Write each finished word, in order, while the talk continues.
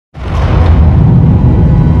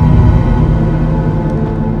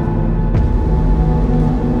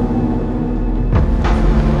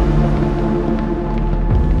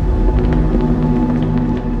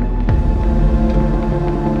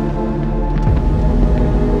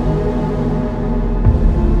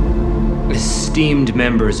esteemed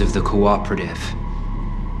members of the Cooperative.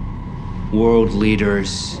 World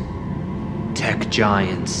leaders, tech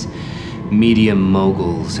giants, media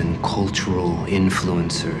moguls, and cultural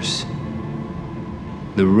influencers.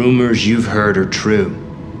 The rumors you've heard are true.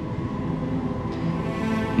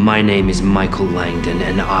 My name is Michael Langdon,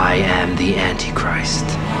 and I am the Antichrist.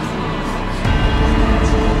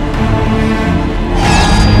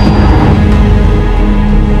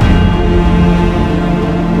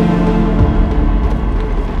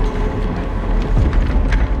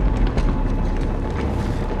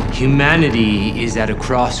 Humanity is at a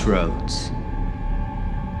crossroads.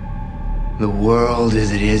 The world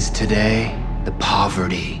as it is today, the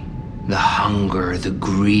poverty, the hunger, the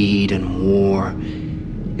greed and war,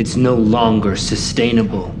 it's no longer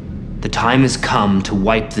sustainable. The time has come to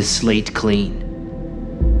wipe the slate clean.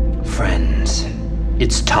 Friends,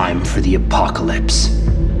 it's time for the apocalypse.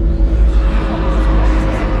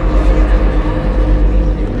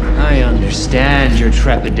 I understand your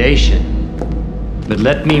trepidation. But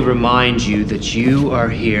let me remind you that you are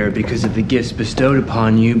here because of the gifts bestowed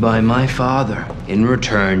upon you by my father. In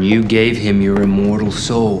return, you gave him your immortal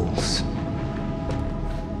souls.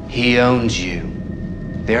 He owns you.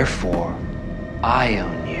 Therefore, I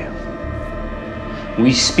own you.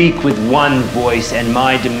 We speak with one voice, and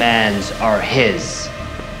my demands are his.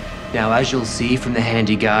 Now, as you'll see from the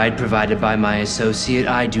handy guide provided by my associate,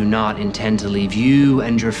 I do not intend to leave you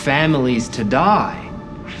and your families to die.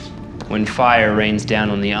 When fire rains down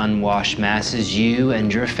on the unwashed masses, you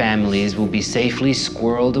and your families will be safely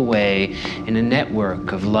squirreled away in a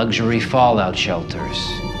network of luxury fallout shelters.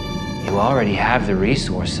 You already have the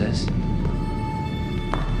resources.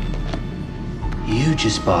 You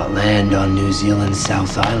just bought land on New Zealand's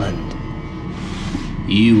South Island.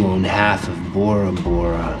 You own half of Bora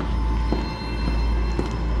Bora.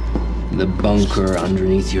 The bunker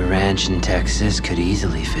underneath your ranch in Texas could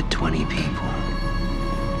easily fit 20 people.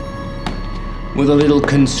 With a little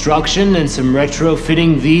construction and some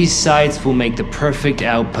retrofitting, these sites will make the perfect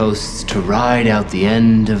outposts to ride out the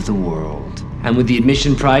end of the world. And with the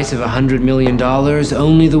admission price of $100 million,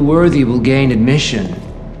 only the worthy will gain admission.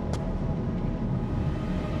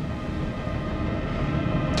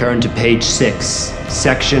 Turn to page 6,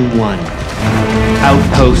 section 1.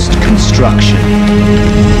 Outpost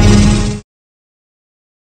construction.